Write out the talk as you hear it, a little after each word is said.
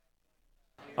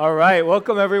All right,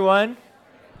 welcome everyone.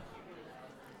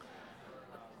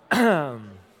 Over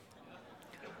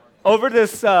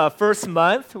this first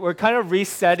month, we're kind of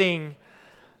resetting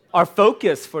our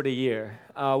focus for the year,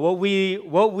 what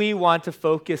we want to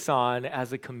focus on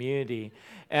as a community.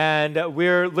 And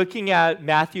we're looking at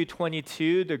Matthew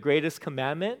 22, the greatest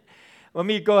commandment. Let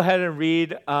me go ahead and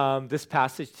read this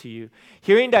passage to you.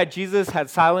 Hearing that Jesus had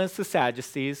silenced the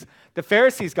Sadducees, the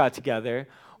Pharisees got together.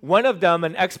 One of them,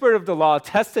 an expert of the law,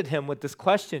 tested him with this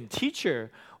question,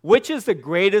 "Teacher, which is the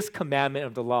greatest commandment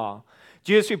of the law?"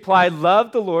 Jesus replied,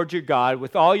 "Love the Lord your God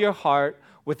with all your heart,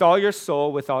 with all your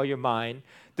soul, with all your mind.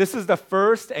 This is the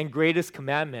first and greatest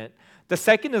commandment. The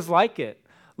second is like it.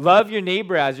 Love your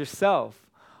neighbor as yourself.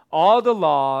 All the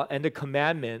law and the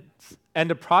commandments and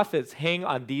the prophets hang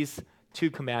on these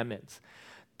two commandments."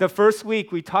 The first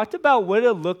week, we talked about what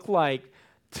it looked like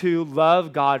to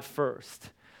love God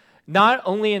first. Not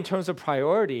only in terms of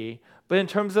priority, but in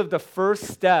terms of the first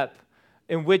step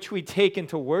in which we take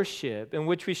into worship, in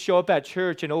which we show up at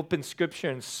church and open scripture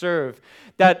and serve.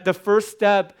 That the first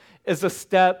step is a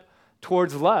step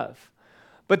towards love.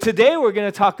 But today we're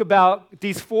going to talk about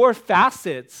these four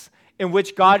facets in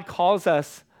which God calls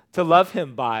us to love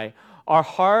him by: our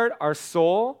heart, our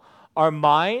soul, our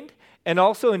mind, and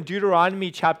also in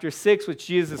Deuteronomy chapter 6, which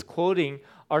Jesus is quoting,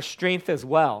 our strength as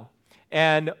well.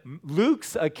 And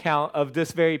Luke's account of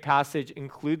this very passage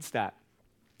includes that.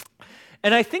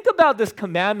 And I think about this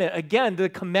commandment, again, the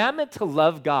commandment to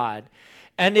love God.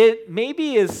 And it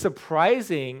maybe is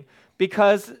surprising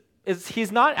because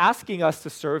he's not asking us to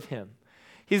serve him.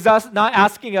 He's not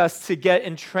asking us to get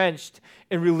entrenched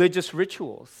in religious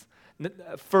rituals,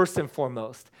 first and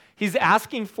foremost. He's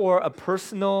asking for a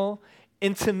personal,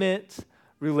 intimate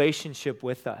relationship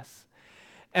with us.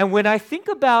 And when I think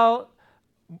about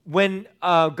when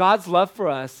God's love for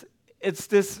us, it's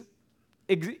this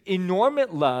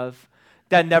enormous love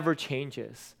that never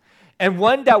changes, and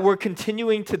one that we're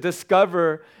continuing to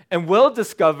discover and will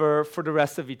discover for the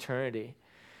rest of eternity.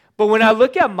 But when I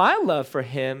look at my love for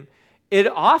him, it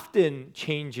often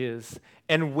changes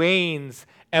and wanes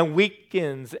and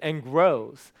weakens and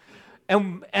grows.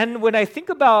 And when I think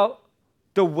about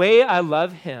the way I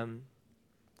love him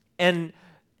and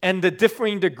the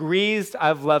differing degrees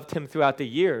I've loved him throughout the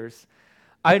years,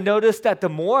 I notice that the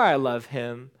more I love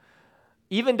him,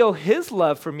 even though his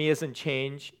love for me has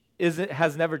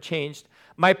never changed,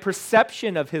 my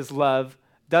perception of his love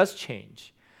does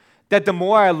change. That the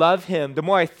more I love him, the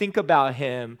more I think about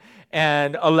him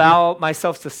and allow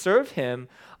myself to serve him,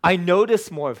 I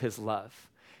notice more of his love.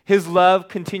 His love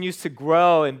continues to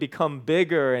grow and become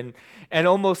bigger and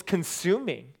almost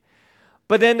consuming.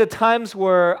 But then the times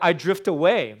where I drift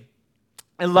away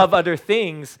and love other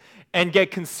things and get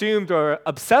consumed or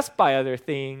obsessed by other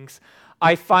things,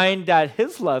 I find that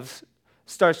his love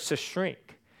starts to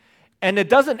shrink. And it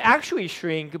doesn't actually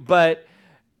shrink, but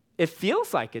it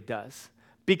feels like it does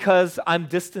because I'm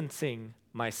distancing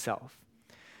myself.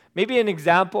 Maybe an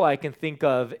example I can think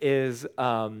of is,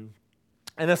 and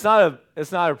it's not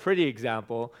a pretty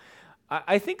example.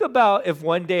 I think about if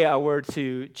one day I were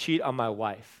to cheat on my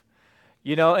wife.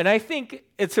 And I think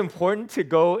it's important to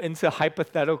go into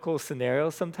hypothetical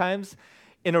scenarios sometimes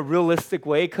in a realistic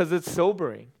way because it's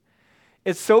sobering.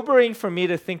 It's sobering for me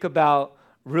to think about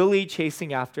really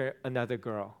chasing after another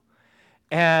girl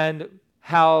and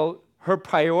how her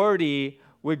priority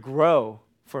would grow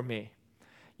for me.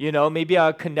 Maybe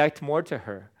I'll connect more to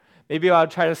her. Maybe I'll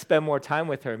try to spend more time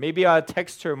with her. Maybe I'll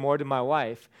text her more to my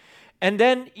wife. And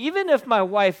then even if my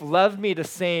wife loved me the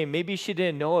same, maybe she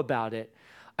didn't know about it,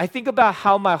 I think about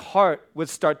how my heart would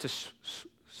start to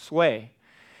sway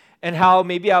and how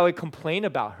maybe I would complain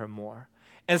about her more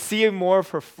and see more of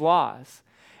her flaws.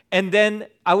 And then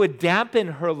I would dampen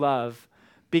her love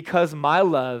because my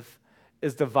love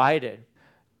is divided.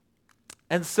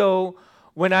 And so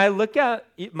when I look at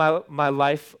my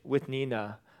life with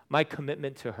Nina, my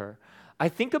commitment to her, I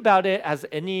think about it as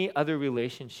any other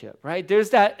relationship, right?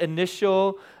 There's that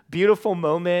initial beautiful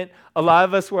moment. A lot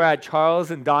of us were at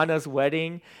Charles and Donna's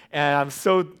wedding, and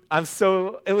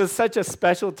it was such a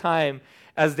special time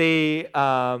as they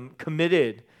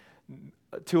committed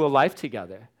to a life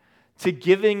together, to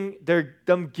giving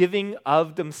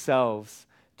of themselves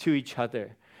to each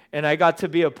other. And I got to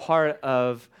be a part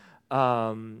of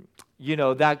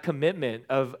that commitment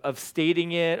of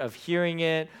stating it, of hearing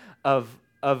it, of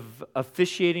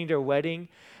officiating their wedding.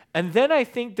 And then I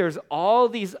think there's all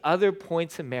these other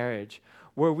points in marriage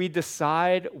where we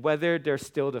decide whether they're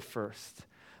still the first,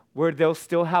 where they'll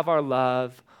still have our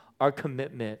love, our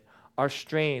commitment, our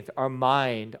strength, our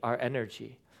mind, our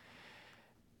energy.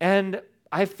 And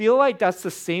I feel like that's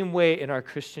the same way in our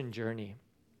Christian journey.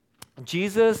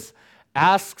 Jesus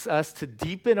asks us to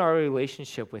deepen our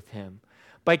relationship with him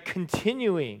by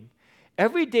continuing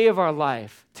every day of our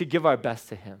life to give our best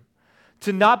to him,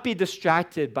 to not be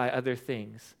distracted by other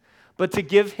things, but to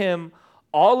give him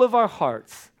all of our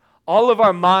hearts, all of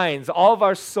our minds, all of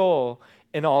our soul,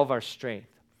 and all of our strength.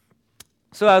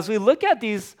 So as we look at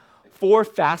these 4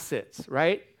 facets,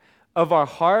 right, of our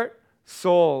heart,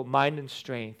 soul, mind, and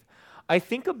strength, I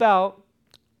think about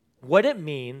what it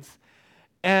means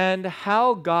and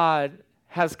how God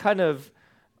has kind of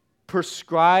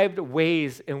prescribed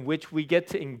ways in which we get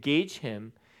to engage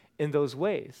him in those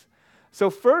ways. So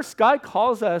first, God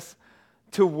calls us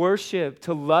to worship,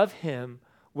 to love him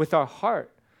with our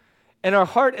heart. And our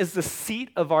heart is the seat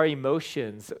of our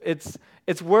emotions.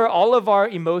 It's where all of our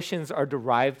emotions are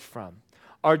derived from.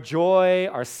 Our joy,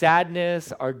 our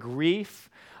sadness, our grief,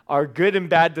 our good and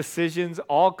bad decisions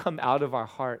all come out of our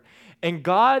heart. And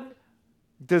God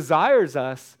desires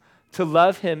us to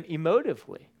love him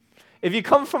emotively. If you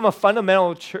come from a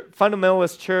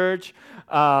fundamentalist church,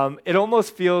 it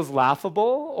almost feels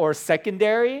laughable or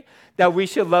secondary that we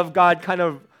should love God kind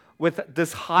of with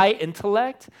this high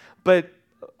intellect, but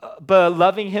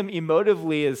loving him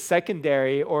emotively is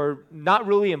secondary or not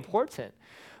really important.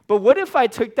 But what if I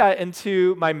took that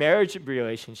into my marriage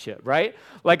relationship, right?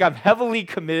 Like I'm heavily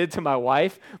committed to my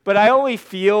wife, but I only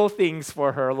feel things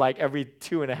for her like every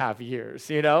 2.5 years,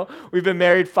 you know? We've been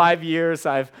married 5 years.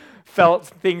 I've felt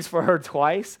things for her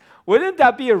twice. Wouldn't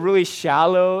that be a really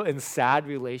shallow and sad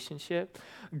relationship?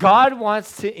 God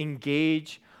wants to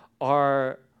engage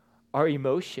our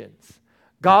emotions.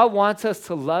 God wants us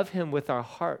to love him with our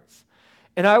hearts.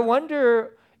 And I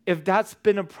wonder if that's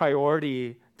been a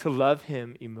priority to love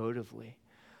him emotively.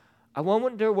 I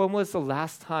wonder when was the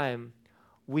last time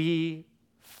we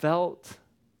felt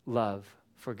love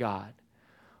for God.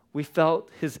 We felt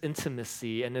his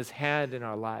intimacy and his hand in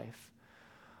our life.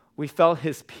 We felt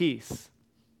his peace.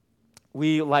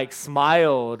 We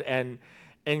smiled and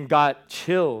got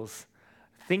chills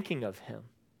thinking of him.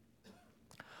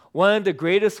 One of the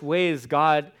greatest ways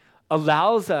God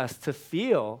allows us to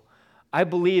feel, I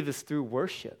believe, is through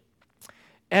worship.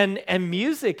 And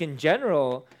music in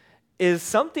general is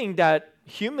something that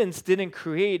humans didn't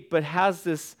create, but has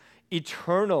this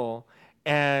eternal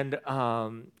and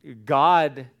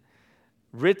God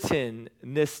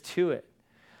writtenness to it.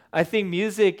 I think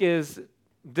music is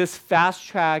this fast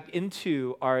track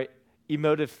into our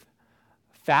emotive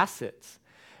facets.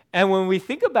 And when we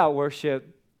think about worship,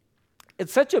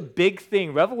 it's such a big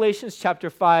thing. Revelations chapter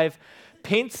 5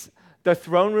 paints the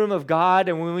throne room of God.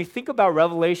 And when we think about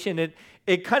Revelation,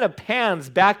 it kind of pans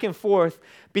back and forth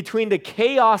between the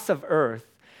chaos of earth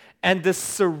and the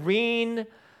serene,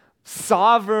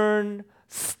 sovereign,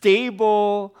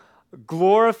 stable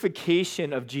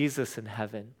glorification of Jesus in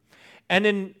heaven.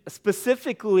 And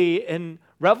specifically in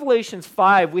Revelations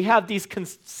 5, we have these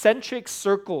concentric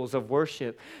circles of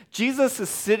worship. Jesus is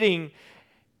sitting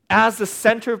as the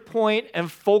center point and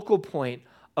focal point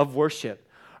of worship.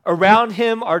 Around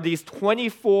him are these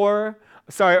 4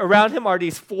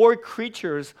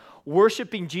 creatures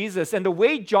worshiping Jesus. And the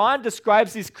way John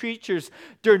describes these creatures,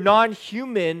 they're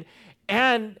non-human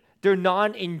and they're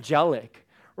non-angelic,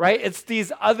 right? It's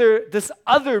this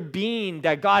other being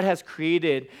that God has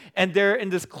created, and they're in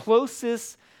this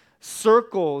closest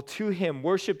circle to him,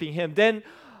 worshiping him. Then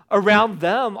around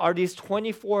them are these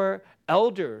 24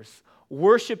 elders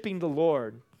worshiping the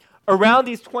Lord. Around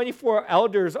these 24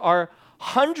 elders are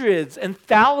hundreds and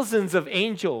thousands of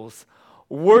angels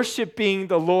worshiping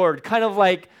the Lord, kind of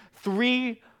like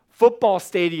 3 football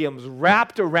stadiums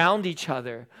wrapped around each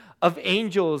other of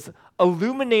angels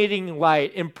illuminating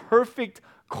light in perfect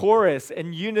chorus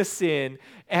and unison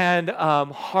and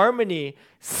harmony,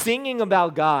 singing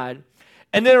about God.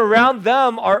 And then around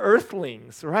them are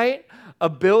earthlings, right?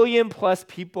 1 billion plus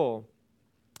people.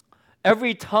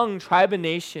 Every tongue, tribe, and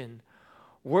nation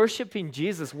worshiping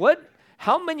Jesus.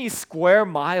 How many square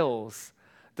miles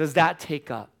does that take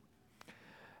up?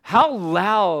 How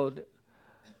loud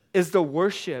is the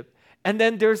worship? And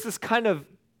then there's this kind of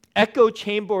echo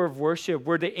chamber of worship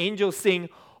where the angels sing,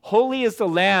 "Holy is the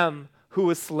Lamb who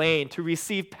was slain to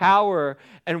receive power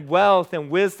and wealth and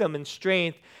wisdom and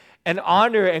strength and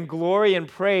honor and glory and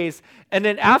praise." And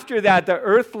then after that, the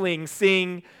earthlings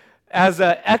sing as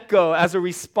an echo, as a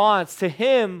response to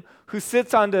him who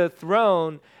sits on the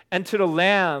throne, and to the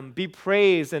Lamb be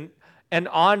praise and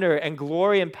honor and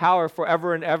glory and power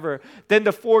forever and ever. Then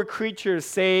the 4 creatures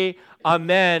say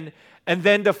amen, and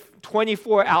then the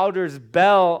 24 elders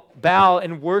bow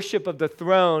in worship of the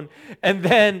throne, and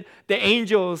then the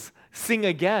angels sing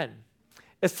again.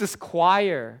 It's this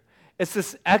choir. It's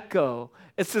this echo.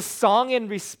 It's a song in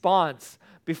response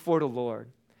before the Lord.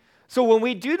 So when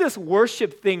we do this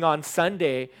worship thing on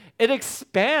Sunday, it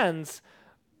expands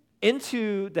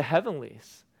into the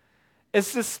heavenlies.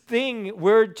 It's this thing,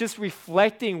 we're just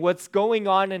reflecting what's going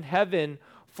on in heaven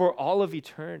for all of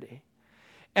eternity.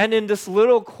 And in this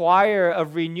little choir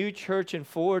of Renew Church in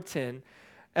Fullerton,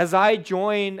 as I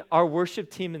join our worship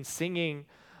team in singing,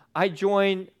 I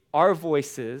join our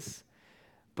voices,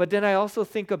 but then I also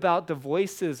think about the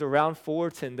voices around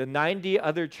Fullerton, the 90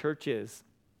 other churches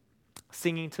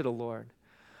singing to the Lord.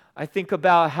 I think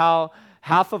about how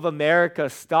half of America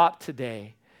stopped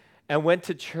today and went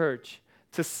to church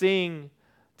to sing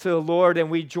to the Lord,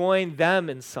 and we joined them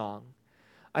in song.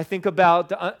 I think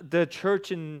about the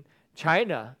church in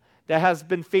China that has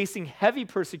been facing heavy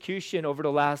persecution over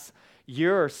the last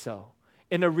year or so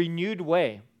in a renewed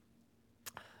way.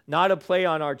 Not a play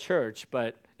on our church,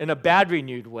 but in a bad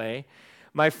renewed way.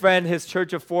 My friend, his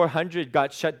church of 400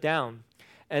 got shut down,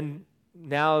 and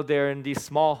now they're in these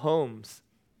small homes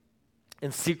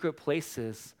in secret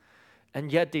places,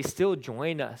 and yet they still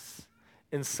join us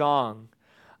in song.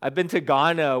 I've been to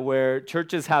Ghana where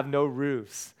churches have no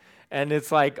roofs, and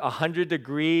it's like 100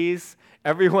 degrees,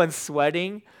 everyone's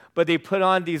sweating, but they put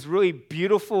on these really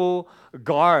beautiful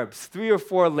garbs, 3 or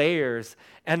 4 layers,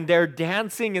 and they're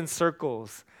dancing in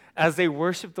circles as they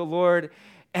worship the Lord,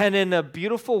 and in a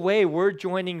beautiful way, we're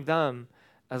joining them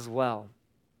as well.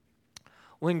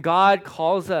 When God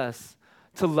calls us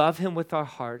to love Him with our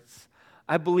hearts,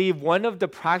 I believe one of the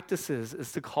practices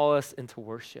is to call us into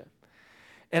worship.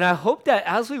 And I hope that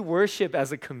as we worship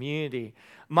as a community,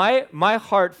 my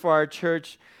heart for our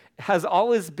church has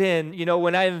always been,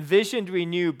 when I envisioned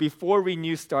Renew before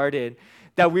Renew started,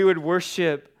 that we would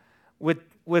worship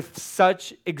with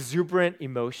such exuberant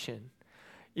emotion,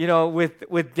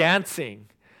 with dancing,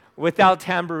 without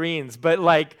tambourines,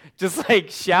 but just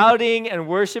shouting and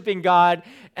worshiping God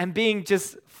and being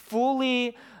just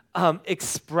fully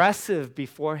expressive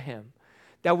before Him,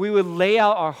 that we would lay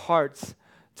out our hearts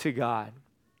to God,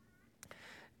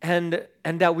 and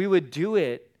that we would do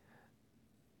it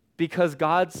because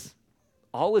God's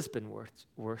always been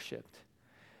worshipped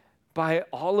by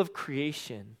all of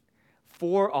creation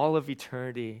for all of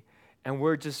eternity, and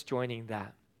we're just joining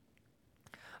that.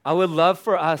 I would love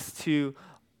for us to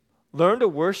learn to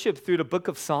worship through the book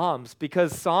of Psalms,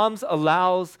 because Psalms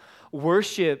allows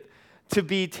worship to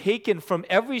be taken from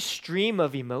every stream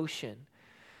of emotion.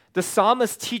 The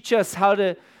psalmists teach us how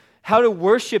to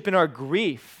worship in our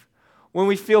grief, when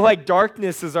we feel like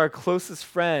darkness is our closest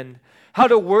friend, how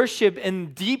to worship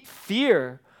in deep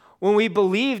fear when we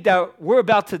believe that we're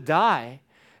about to die,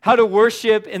 how to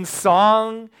worship in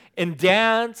song, in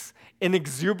dance, in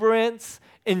exuberance,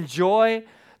 in joy.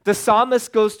 The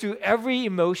psalmist goes through every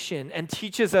emotion and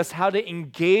teaches us how to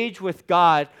engage with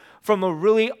God from a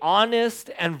really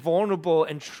honest and vulnerable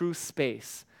and true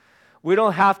space. We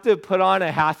don't have to put on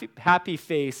a happy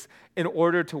face in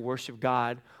order to worship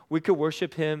God. We could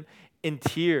worship Him in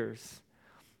tears.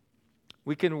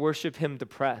 We can worship Him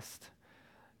depressed.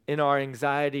 In our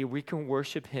anxiety, we can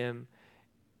worship Him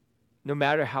no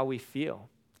matter how we feel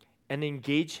and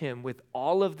engage Him with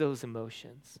all of those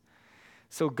emotions.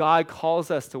 So God calls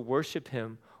us to worship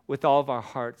Him with all of our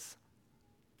hearts.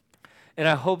 And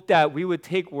I hope that we would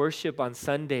take worship on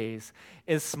Sundays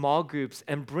in small groups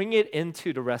and bring it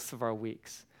into the rest of our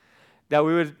weeks. That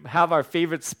we would have our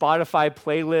favorite Spotify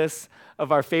playlists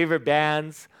of our favorite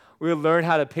bands. We would learn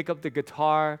how to pick up the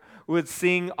guitar. We would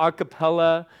sing a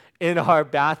cappella in our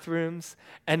bathrooms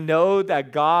and know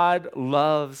that God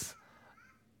loves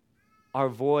our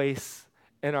voice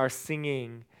and our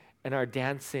singing and our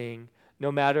dancing,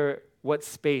 no matter what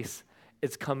space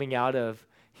it's coming out of.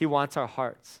 He wants our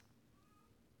hearts.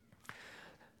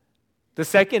 The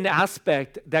second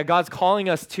aspect that God's calling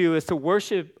us to is to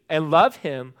worship and love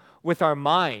Him with our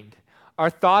mind, our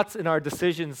thoughts and our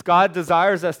decisions. God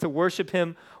desires us to worship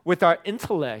Him with our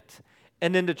intellect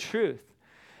and in the truth.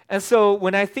 And so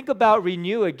when I think about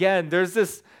Renew again, there's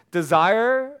this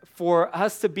desire for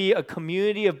us to be a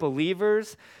community of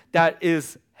believers that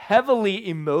is heavily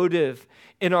emotive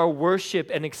in our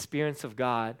worship and experience of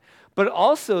God, but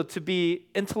also to be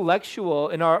intellectual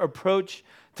in our approach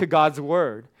to God's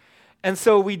Word. And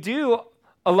so we do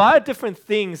a lot of different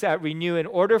things at Renew in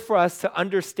order for us to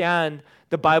understand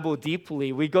the Bible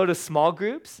deeply, we go to small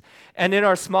groups. And in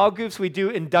our small groups, we do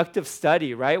inductive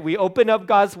study, right? We open up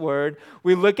God's word,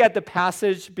 we look at the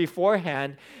passage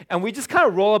beforehand, and we just kind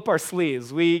of roll up our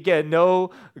sleeves. We get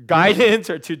no guidance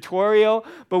or tutorial,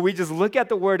 but we just look at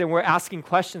the word and we're asking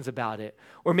questions about it.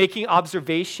 We're making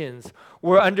observations.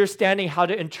 We're understanding how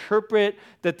to interpret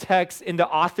the text in the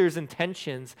author's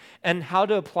intentions and how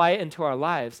to apply it into our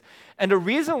lives. And the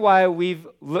reason why we've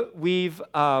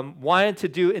wanted to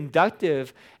do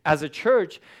inductive as a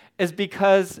church is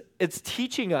because it's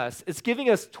teaching us, it's giving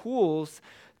us tools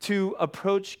to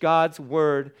approach God's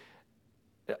word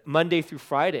Monday through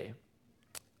Friday.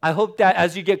 I hope that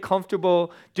as you get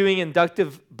comfortable doing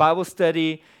inductive Bible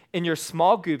study in your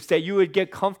small groups, that you would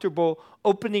get comfortable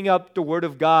opening up the Word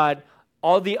of God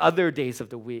all the other days of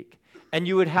the week, and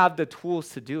you would have the tools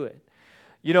to do it.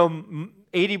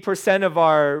 80% of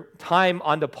our time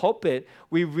on the pulpit,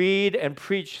 we read and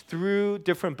preach through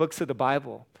different books of the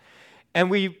Bible. And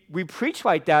we preach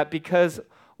like that because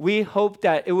we hope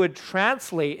that it would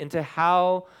translate into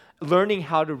learning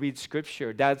how to read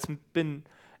Scripture.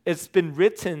 It's been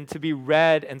written to be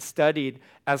read and studied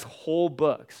as whole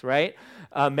books, right?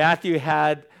 Matthew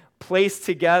had placed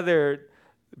together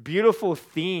beautiful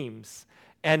themes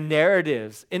and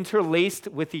narratives interlaced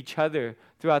with each other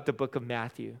throughout the book of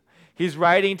Matthew. He's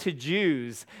writing to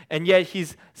Jews, and yet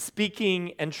he's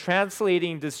speaking and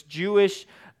translating this Jewish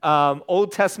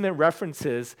Old Testament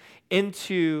references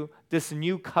into this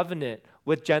new covenant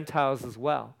with Gentiles as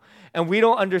well. And we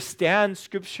don't understand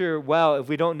Scripture well if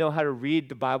we don't know how to read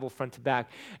the Bible front to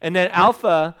back. And then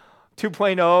Alpha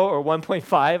 2.0 or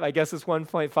 1.5, I guess it's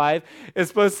 1.5, is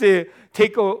supposed to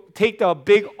take the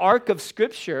big arc of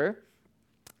Scripture,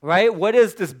 right? What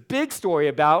is this big story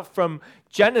about from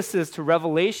Genesis to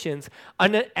Revelations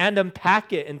and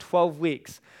unpack it in 12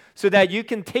 weeks so that you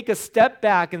can take a step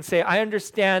back and say, I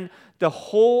understand the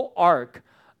whole arc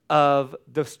of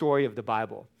the story of the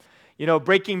Bible.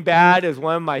 Breaking Bad is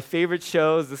one of my favorite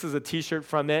shows. This is a t-shirt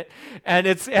from it. And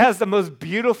it has the most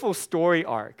beautiful story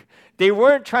arc. They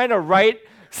weren't trying to write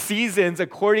seasons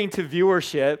according to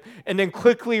viewership and then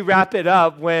quickly wrap it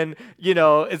up when,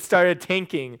 it started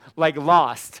tanking, like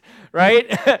Lost, right?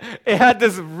 It had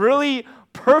this really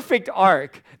perfect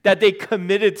arc that they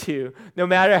committed to, no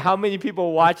matter how many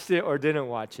people watched it or didn't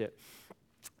watch it.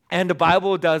 And the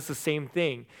Bible does the same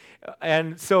thing.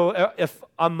 And so if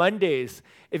on Mondays,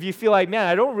 if you feel like, man,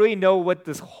 I don't really know what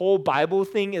this whole Bible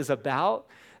thing is about,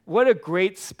 what a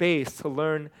great space to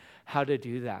learn how to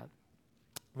do that.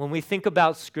 When we think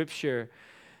about Scripture,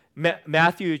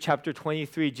 Matthew chapter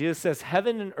 23, Jesus says,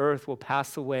 heaven and earth will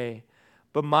pass away,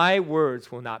 but my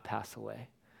words will not pass away.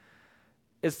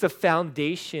 It's the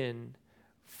foundation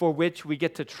for which we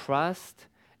get to trust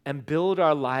and build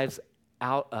our lives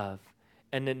out of,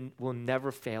 and it will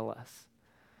never fail us.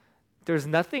 There's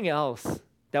nothing else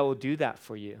that will do that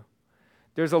for you.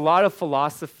 There's a lot of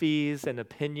philosophies and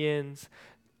opinions.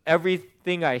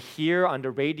 Everything I hear on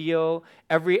the radio,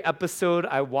 every episode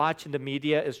I watch in the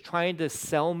media is trying to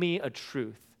sell me a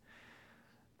truth,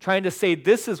 trying to say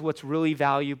this is what's really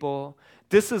valuable,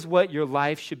 this is what your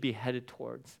life should be headed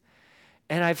towards.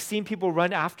 And I've seen people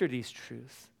run after these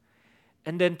truths,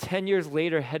 and then 10 years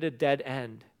later hit a dead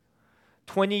end.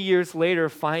 20 years later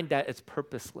find that it's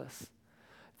purposeless.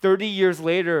 30 years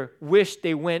later, wish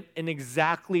they went in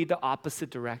exactly the opposite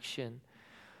direction.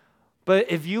 But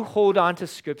if you hold on to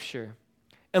Scripture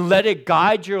and let it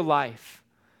guide your life,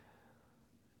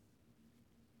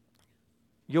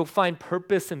 you'll find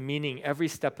purpose and meaning every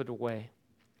step of the way.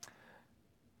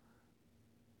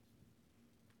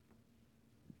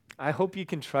 I hope you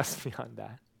can trust me on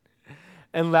that.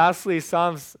 And lastly,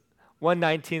 Psalms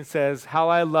 119 says, how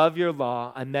I love your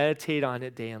law, I meditate on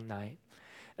it day and night.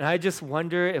 And I just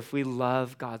wonder if we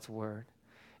love God's word,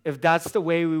 if that's the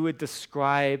way we would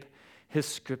describe his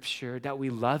Scripture, that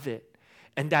we love it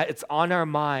and that it's on our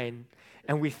mind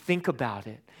and we think about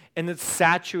it and it's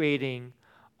saturating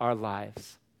our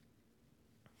lives.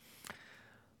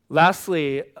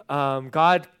 Lastly,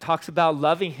 God talks about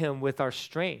loving him with our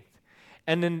strength.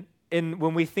 And then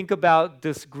when we think about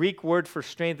this Greek word for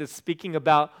strength, it's speaking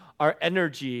about our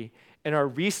energy and our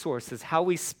resources, how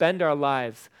we spend our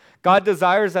lives. God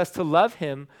desires us to love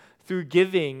him through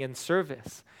giving and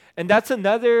service. And that's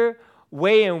another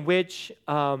way in which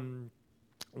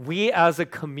we as a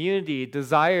community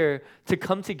desire to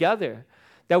come together,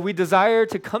 that we desire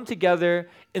to come together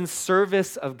in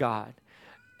service of God.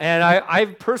 And I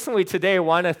personally today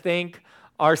want to thank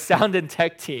our sound and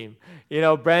tech team.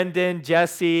 Brendan,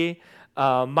 Jesse,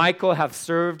 Michael have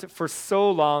served for so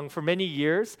long, for many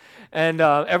years, and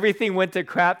everything went to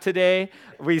crap today.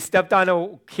 We stepped on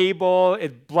a cable,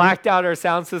 it blacked out our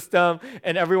sound system,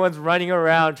 and everyone's running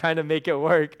around trying to make it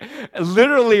work,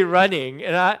 literally running.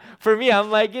 And for me, I'm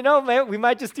like, man, we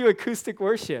might just do acoustic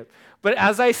worship. But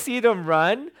as I see them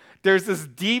run, there's this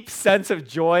deep sense of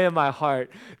joy in my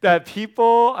heart that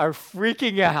people are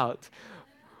freaking out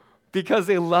because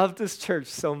they love this church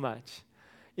so much.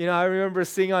 I remember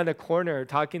sitting on a corner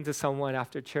talking to someone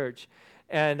after church,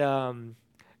 and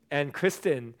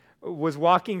Kristen was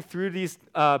walking through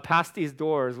past these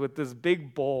doors with this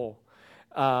big bowl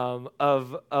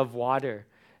of water,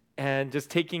 and just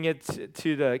taking it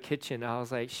to the kitchen. I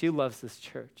was like, she loves this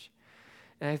church.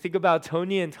 And I think about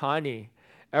Tony and Tani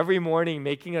every morning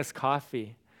making us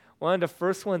coffee. One of the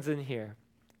first ones in here.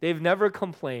 They've never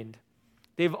complained.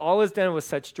 They've always done it with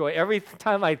such joy. Every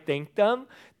time I thank them,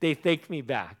 they thank me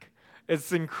back.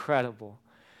 It's incredible.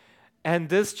 And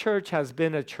this church has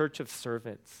been a church of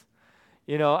servants.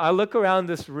 I look around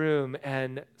this room,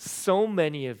 and so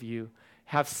many of you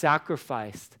have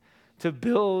sacrificed to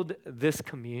build this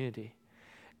community.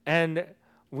 And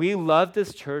we love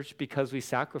this church because we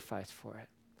sacrificed for it.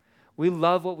 We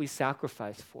love what we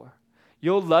sacrifice for.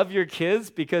 You'll love your kids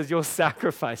because you'll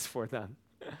sacrifice for them.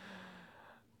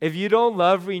 If you don't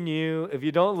love Renew, if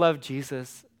you don't love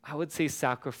Jesus, I would say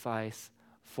sacrifice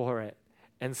for it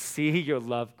and see your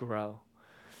love grow.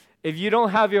 If you don't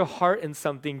have your heart in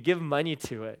something, give money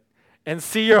to it and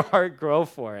see your heart grow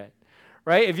for it,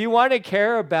 right? If you want to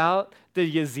care about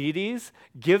the Yazidis,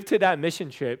 give to that mission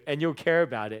trip and you'll care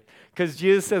about it, because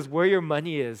Jesus says where your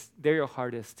money is, there your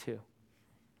heart is too.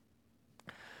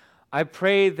 I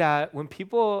pray that when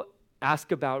people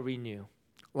ask about Renew,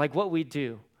 like what we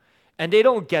do, and they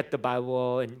don't get the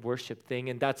Bible and worship thing,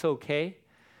 and that's okay,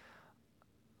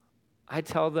 I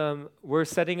tell them we're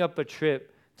setting up a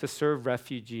trip to serve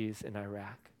refugees in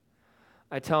Iraq.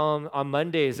 I tell them on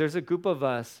Mondays, there's a group of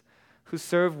us who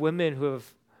serve women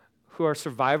who are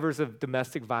survivors of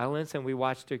domestic violence, and we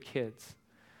watch their kids.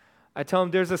 I tell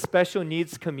them there's a special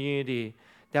needs community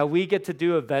that we get to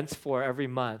do events for every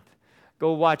month.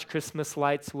 Go watch Christmas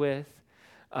lights with,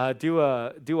 do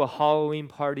a Halloween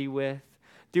party with,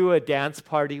 do a dance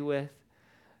party with.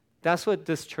 That's what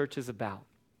this church is about.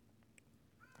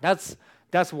 That's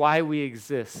why we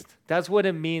exist. That's what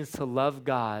it means to love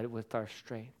God with our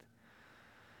strength.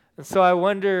 And so I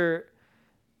wonder,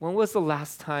 when was the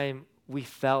last time we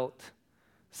felt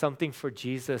something for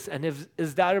Jesus? And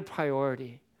is that a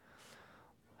priority?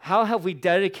 How have we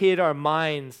dedicated our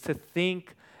minds to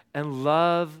think and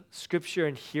love Scripture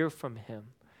and hear from Him?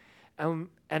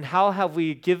 And how have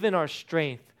we given our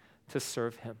strength to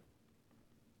serve Him?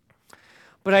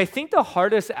 But I think the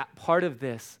hardest part of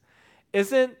this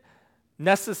isn't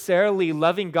necessarily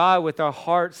loving God with our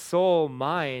heart, soul,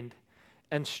 mind,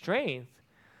 and strength,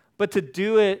 but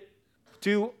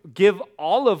to give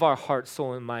all of our heart,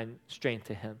 soul, and mind strength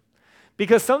to Him.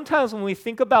 Because sometimes when we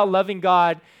think about loving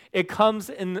God, it comes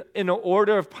in an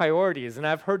order of priorities. And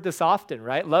I've heard this often,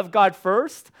 right? Love God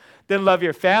first, then love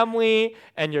your family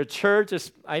and your church.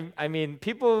 I mean,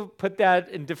 people put that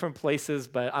in different places,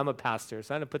 but I'm a pastor,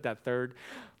 so I'm going to put that third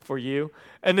for you.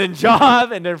 And then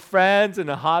job, and then friends, and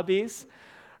the hobbies,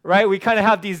 right? We kind of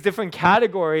have these different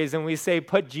categories, and we say,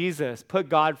 put Jesus, put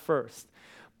God first.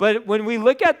 But when we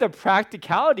look at the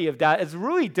practicality of that, it's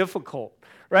really difficult.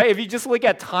 Right? If you just look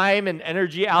at time and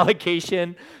energy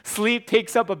allocation, sleep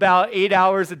takes up about 8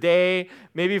 hours a day.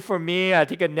 Maybe for me, I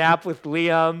take a nap with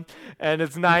Liam, and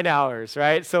it's 9 hours,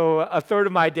 right? So a third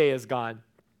of my day is gone.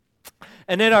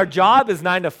 And then our job is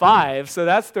 9 to 5, so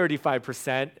that's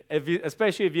 35%,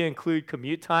 especially if you include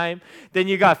commute time. Then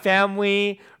you got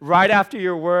family. Right after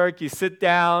your work, you sit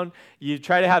down, you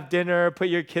try to have dinner, put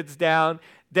your kids down.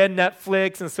 Then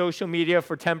Netflix and social media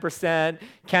for 10%,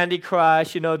 Candy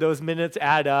Crush, those minutes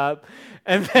add up.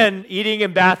 And then eating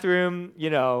in bathroom,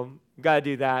 got to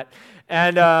do that.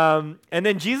 And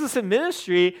then Jesus in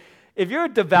ministry, if you're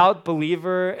a devout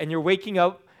believer and you're waking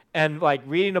up and like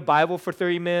reading the Bible for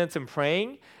 30 minutes and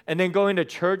praying, and then going to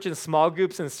church and small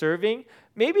groups and serving,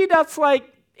 maybe that's like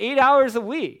 8 hours a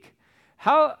week.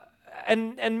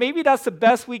 And maybe that's the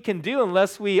best we can do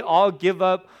unless we all give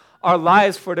up our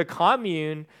lives for the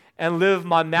commune and live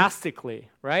monastically,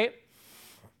 right?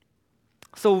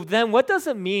 So then what does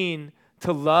it mean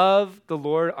to love the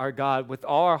Lord our God with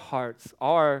all our hearts,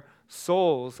 all our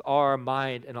souls, all our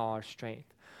mind, and all our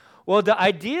strength? Well, the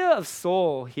idea of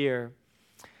soul here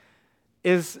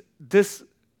is this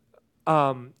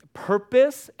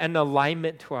purpose and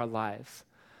alignment to our lives.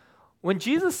 When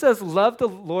Jesus says, love the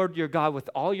Lord your God with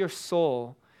all your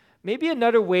soul, maybe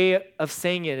another way of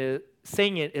saying it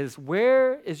saying it is,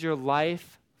 where is your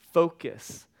life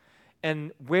focus?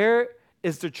 And where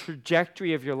is the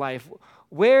trajectory of your life?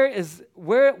 What is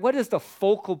the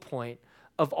focal point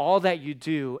of all that you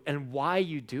do and why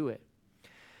you do it?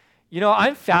 You know,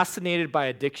 I'm fascinated by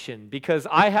addiction because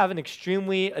I have an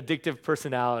extremely addictive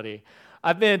personality.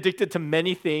 I've been addicted to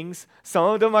many things. Some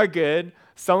of them are good,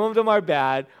 some of them are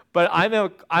bad, but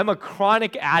I'm a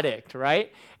chronic addict,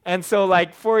 right? And so,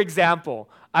 like, for example,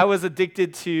 I was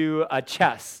addicted to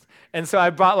chess. And so I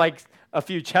brought like a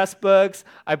few chess books.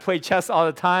 I played chess all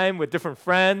the time with different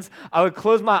friends. I would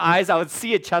close my eyes, I would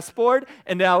see a chessboard,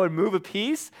 and then I would move a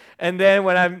piece. And then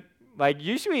when I'm like,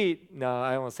 usually, no,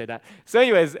 I won't say that. So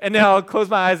anyways, and then I'll close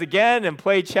my eyes again and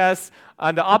play chess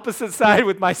on the opposite side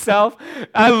with myself.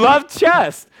 I love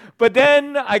chess. But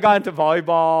then I got into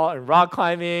volleyball and rock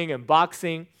climbing and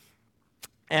boxing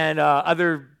and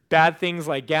other bad things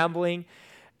like gambling.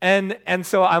 And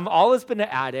so I've always been an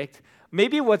addict.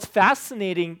 Maybe what's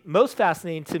most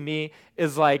fascinating to me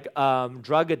is like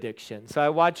drug addiction. So I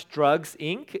watched Drugs,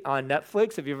 Inc. on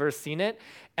Netflix, if you've ever seen it.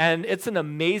 And it's an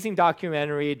amazing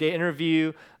documentary. They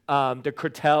interview the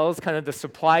cartels, kind of the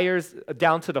suppliers,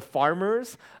 down to the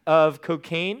farmers of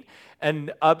cocaine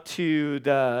and up to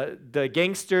the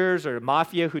gangsters or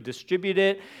mafia who distribute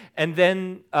it. And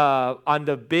then on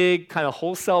the big kind of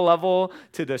wholesale level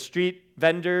to the street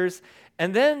vendors.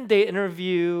 And then they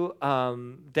interview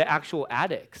the actual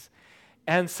addicts.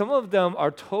 And some of them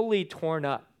are totally torn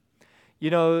up. You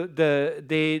know,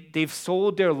 they've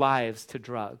sold their lives to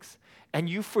drugs. And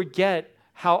you forget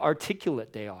how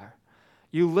articulate they are.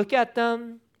 You look at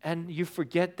them and you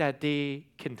forget that they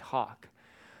can talk.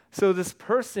 So this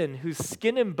person whose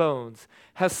skin and bones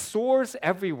has sores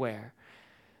everywhere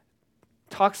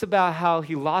talks about how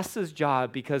he lost his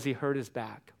job because he hurt his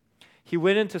back. He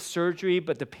went into surgery,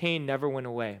 but the pain never went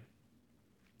away.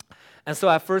 And so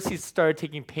at first he started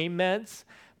taking pain meds,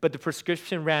 but the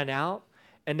prescription ran out,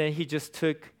 and then he just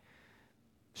took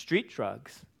street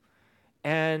drugs.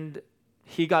 And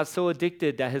he got so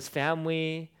addicted that his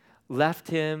family left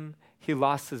him, he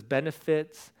lost his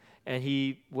benefits, and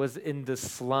he was in the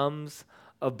slums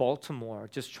of Baltimore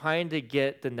just trying to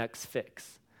get the next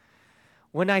fix.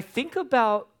 When I think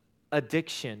about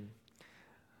addiction,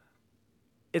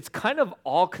 it's kind of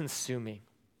all-consuming.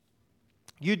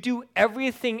 You do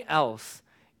everything else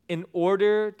in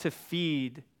order to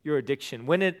feed your addiction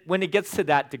when it gets to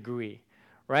that degree,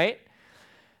 right?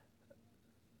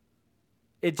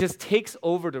 It just takes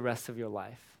over the rest of your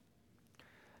life.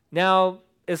 Now,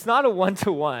 it's not a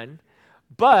one-to-one,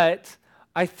 but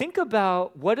I think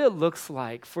about what it looks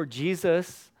like for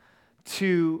Jesus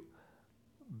to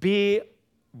be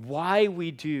why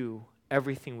we do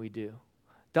everything we do,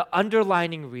 the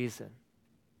underlining reason.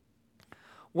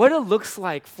 What it looks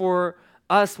like for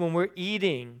us when we're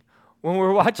eating, when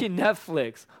we're watching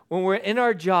Netflix, when we're in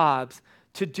our jobs,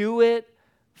 to do it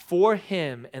for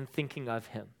Him and thinking of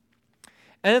Him.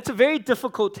 And it's a very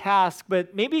difficult task,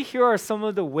 but maybe here are some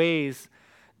of the ways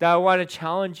that I want to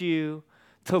challenge you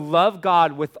to love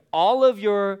God with all of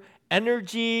your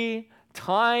energy,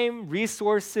 time,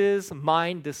 resources,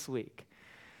 mind this week.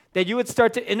 That you would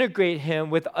start to integrate Him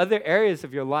with other areas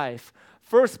of your life.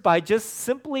 First, by just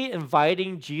simply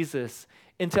inviting Jesus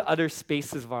into other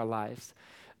spaces of our lives.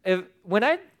 When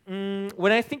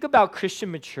I think about Christian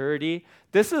maturity,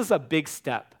 this is a big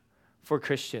step for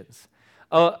Christians.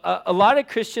 A lot of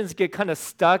Christians get kind of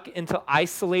stuck into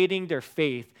isolating their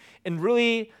faith in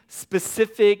really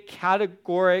specific,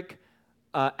 categoric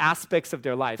aspects of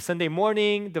their life. Sunday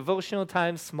morning, devotional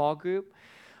time, small group.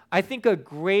 I think a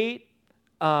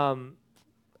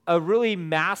really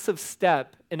massive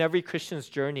step in every Christian's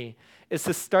journey is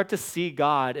to start to see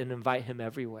God and invite Him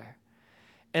everywhere.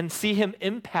 And see Him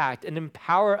impact and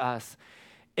empower us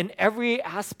in every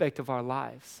aspect of our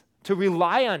lives. To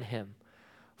rely on Him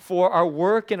for our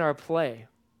work and our play,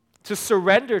 to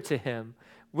surrender to Him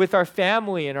with our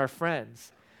family and our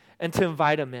friends, and to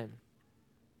invite Him in.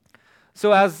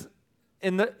 So as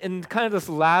in kind of this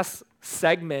last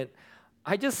segment,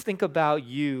 I just think about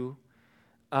you.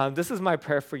 This is my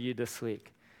prayer for you this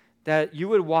week, that you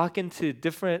would walk through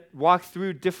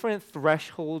different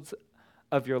thresholds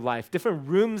of your life, different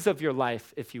rooms of your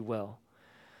life, if you will.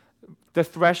 The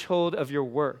threshold of your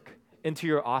work into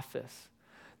your office.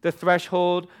 The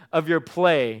threshold of your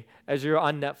play as you're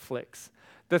on Netflix.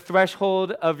 The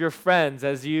threshold of your friends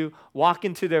as you walk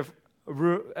into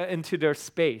their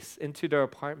space, into their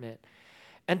apartment.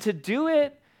 And to do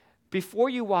it before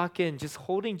you walk in, just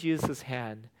holding Jesus'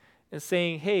 hand and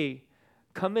saying, hey,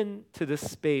 come into this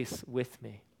space with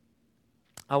me.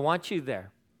 I want you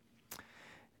there.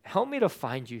 Help me to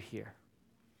find you here.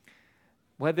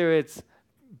 whether it's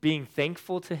being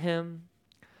thankful to Him,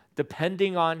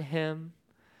 depending on Him,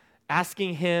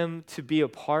 asking Him to be a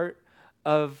part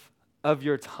of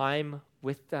your time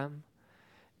with them,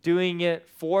 doing it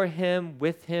for Him,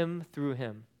 with Him, through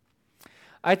Him.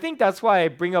 I think that's why I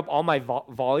bring up all my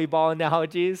volleyball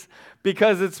analogies,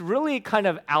 because it's really kind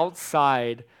of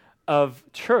outside of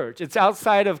church. It's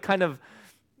outside of kind of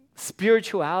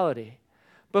spirituality.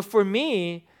 But for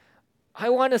me, I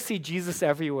want to see Jesus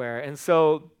everywhere. And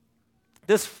so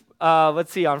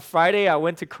on Friday, I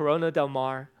went to Corona del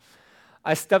Mar.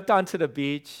 I stepped onto the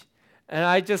beach, and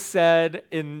I just said,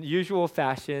 in usual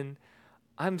fashion,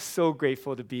 I'm so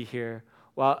grateful to be here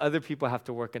while other people have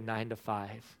to work a 9 to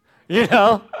 5. You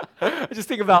know, I just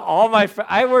think about all my friends.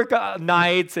 I work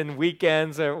nights and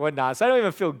weekends or whatnot, so I don't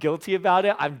even feel guilty about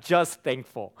it. I'm just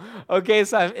thankful. Okay,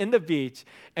 so I'm in the beach,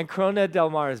 and Corona del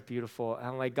Mar is beautiful. And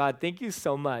I'm like, God, thank you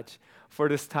so much for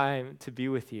this time to be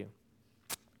with you.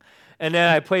 And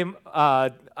then I play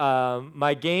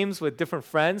my games with different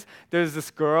friends. There's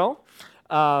this girl.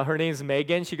 Her name's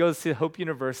Megan. She goes to Hope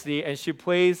University, and she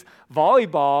plays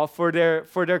volleyball for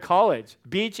their college,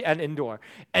 beach and indoor.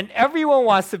 And everyone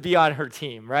wants to be on her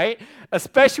team, right?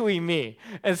 Especially me.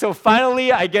 And so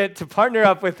finally, I get to partner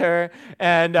up with her,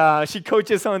 and she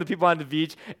coaches some of the people on the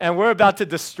beach, and we're about to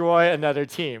destroy another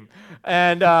team.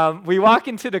 And we walk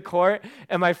into the court,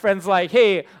 and my friend's like,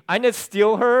 hey, I need to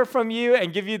steal her from you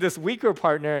and give you this weaker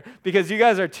partner because you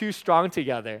guys are too strong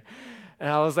together. And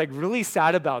I was like really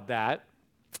sad about that.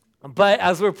 But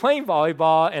as we're playing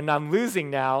volleyball and I'm losing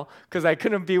now because I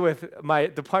couldn't be with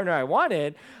the partner I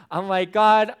wanted, I'm like,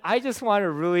 God, I just want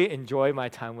to really enjoy my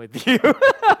time with you.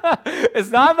 It's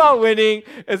not about winning.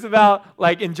 It's about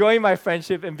like enjoying my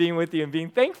friendship and being with you and being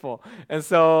thankful. And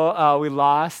so we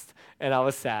lost, and I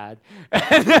was sad.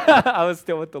 And I was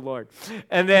still with the Lord.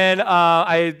 And then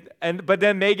but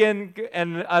then Megan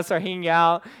and us are hanging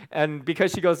out, and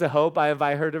because she goes to Hope, I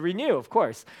invite her to Renew, of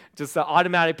course. Just an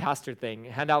automatic pastor thing.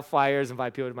 Hand out flyers,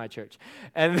 invite people to my church.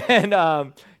 And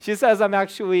then she says I'm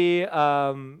actually, she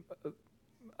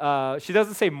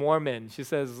doesn't say Mormon. She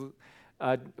says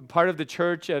part of the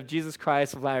Church of Jesus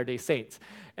Christ of Latter-day Saints.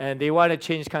 And they want to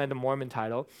change kind of the Mormon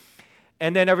title.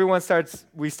 And then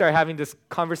we start having this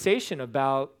conversation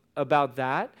about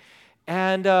that.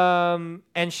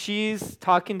 And she's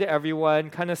talking to everyone,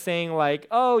 kind of saying like,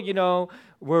 oh, you know,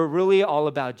 we're really all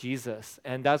about Jesus.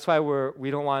 And that's why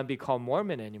we don't want to be called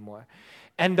Mormon anymore.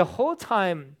 And the whole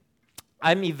time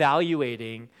I'm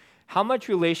evaluating how much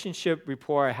relationship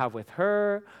rapport I have with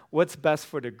her, what's best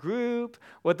for the group,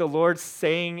 what the Lord's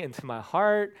saying into my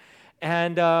heart.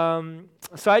 And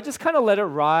so I just kind of let it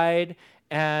ride.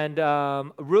 And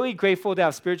really grateful to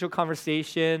have spiritual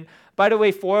conversation. By the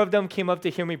way, 4 of them came up to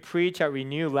hear me preach at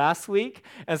Renew last week.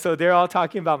 And so they're all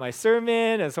talking about my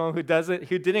sermon. And someone who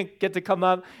didn't get to come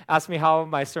up asked me how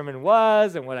my sermon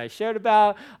was and what I shared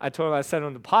about. I told them I said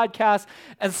on the podcast.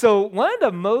 And so one of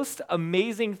the most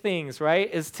amazing things, right,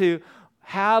 is to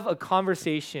have a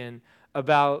conversation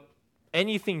about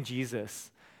anything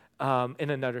Jesus in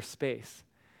another space.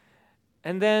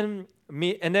 And then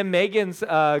Megan's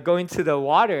going to the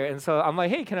water, and so I'm like,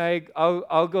 hey,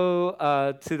 I'll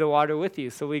go to the water with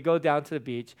you. So we go down to the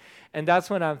beach, and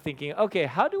that's when I'm thinking, okay,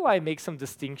 how do I make some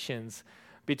distinctions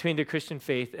between the Christian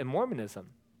faith and Mormonism?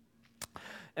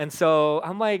 And so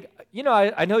I'm like, you know,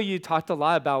 I know you talked a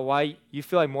lot about why you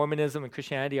feel like Mormonism and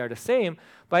Christianity are the same,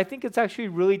 but I think it's actually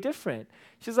really different.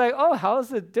 She's like, oh, how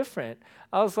is it different?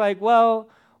 I was like, well,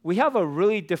 we have a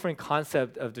really different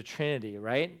concept of the Trinity,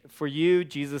 right? For you,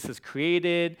 Jesus is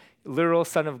created, literal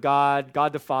Son of God,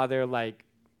 God the Father, like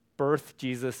birthed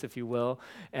Jesus, if you will,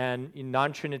 and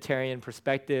non-Trinitarian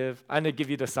perspective. I'm gonna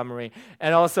give you the summary.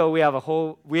 And also, we have a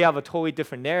totally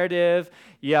different narrative.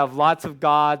 You have lots of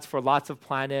gods for lots of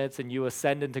planets, and you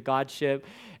ascend into godship.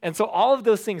 And so all of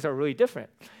those things are really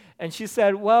different. And she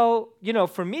said, well, you know,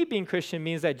 for me, being Christian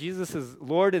means that Jesus is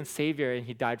Lord and Savior, and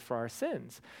He died for our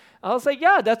sins. I was like,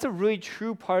 yeah, that's a really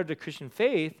true part of the Christian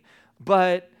faith,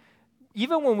 but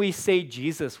even when we say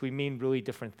Jesus, we mean really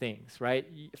different things, right?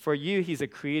 For you, He's a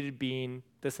created being,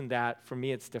 this and that. For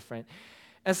me, it's different.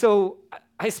 And so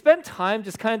I spent time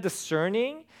just kind of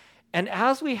discerning, and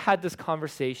as we had this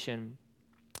conversation,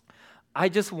 I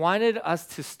just wanted us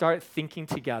to start thinking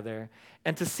together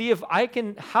and to see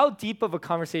how deep of a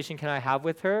conversation can I have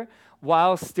with her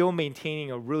while still maintaining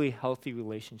a really healthy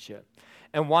relationship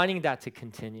and wanting that to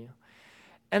continue.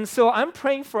 And so I'm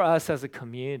praying for us as a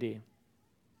community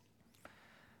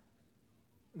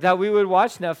that we would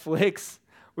watch Netflix,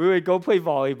 we would go play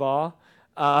volleyball,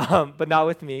 but not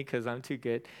with me because I'm too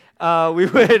good. We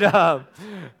would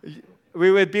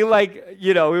we would be like,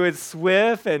 we would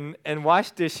swift and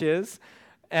wash dishes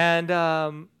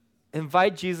and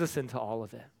invite Jesus into all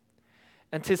of it.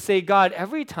 And to say, God,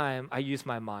 every time I use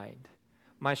my mind,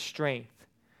 my strength,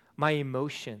 my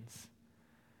emotions,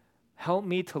 help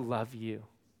me to love you,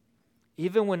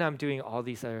 even when I'm doing all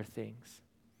these other things.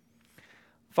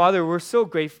 Father, we're so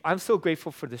grateful. I'm so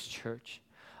grateful for this church.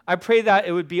 I pray that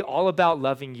it would be all about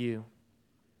loving you.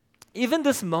 Even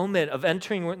this moment of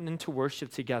entering into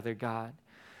worship together, God,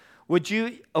 would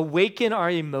you awaken our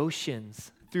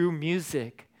emotions through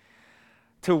music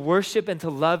to worship and to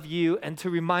love you and to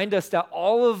remind us that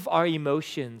all of our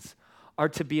emotions are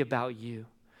to be about you.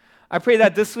 I pray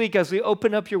that this week as we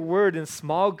open up your word in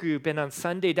small group and on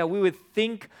Sunday, that we would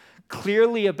think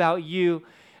clearly about you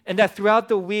and that throughout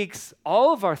the weeks,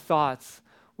 all of our thoughts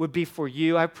would be for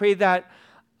you. I pray that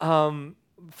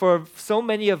for so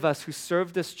many of us who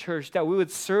serve this church, that we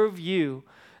would serve you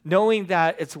knowing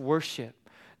that it's worship,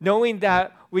 knowing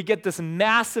that we get this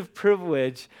massive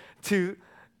privilege to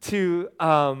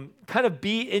kind of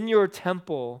be in your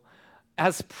temple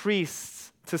as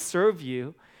priests to serve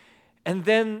you, and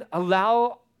then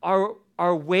allow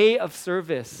our way of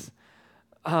service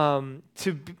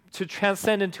to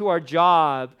transcend into our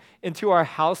job, into our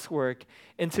housework,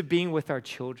 into being with our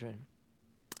children.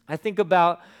 I think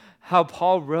about how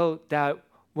Paul wrote that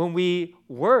when we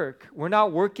work, we're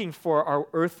not working for our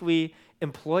earthly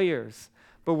employers,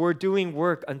 but we're doing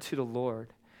work unto the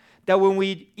Lord. That when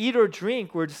we eat or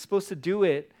drink, we're supposed to do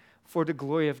it for the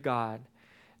glory of God.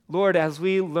 Lord, as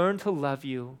we learn to love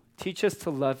you, teach us to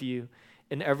love you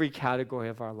in every category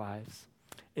of our lives.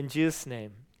 In Jesus'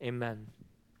 name, amen.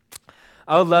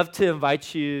 I would love to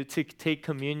invite you to take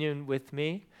communion with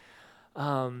me,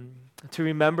 to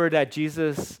remember that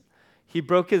Jesus, he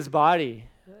broke his body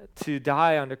to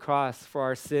die on the cross for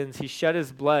our sins. He shed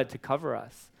his blood to cover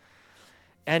us.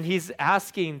 And he's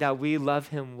asking that we love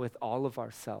him with all of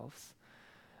ourselves.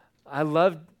 I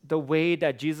love the way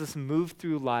that Jesus moved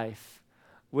through life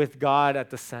with God at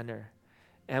the center.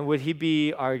 And would he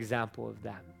be our example of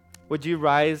that? Would you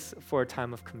rise for a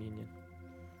time of communion?